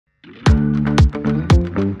Hello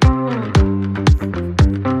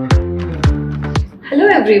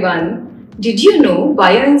everyone. Did you know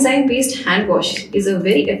bioenzyme based hand wash is a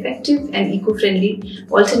very effective and eco-friendly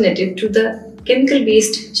alternative to the chemical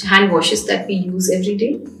based hand washes that we use every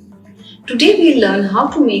day? Today we'll learn how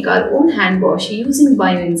to make our own hand wash using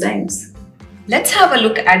bioenzymes. Let's have a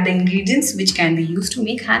look at the ingredients which can be used to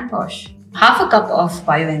make hand wash. Half a cup of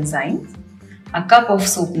bioenzymes, a cup of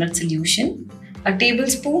soap nut solution, a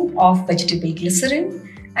tablespoon of vegetable glycerin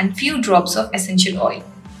and few drops of essential oil.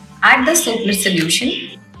 Add the soap nut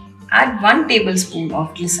solution. Add 1 tablespoon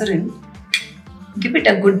of glycerin. Give it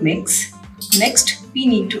a good mix. Next, we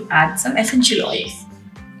need to add some essential oils.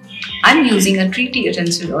 I'm using a tree tea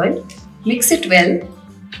essential oil. Mix it well.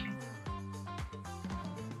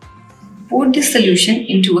 Pour this solution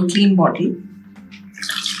into a clean bottle.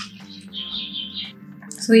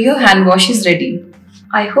 So your hand wash is ready.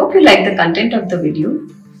 I hope you like the content of the video.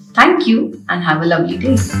 Thank you and have a lovely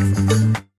day.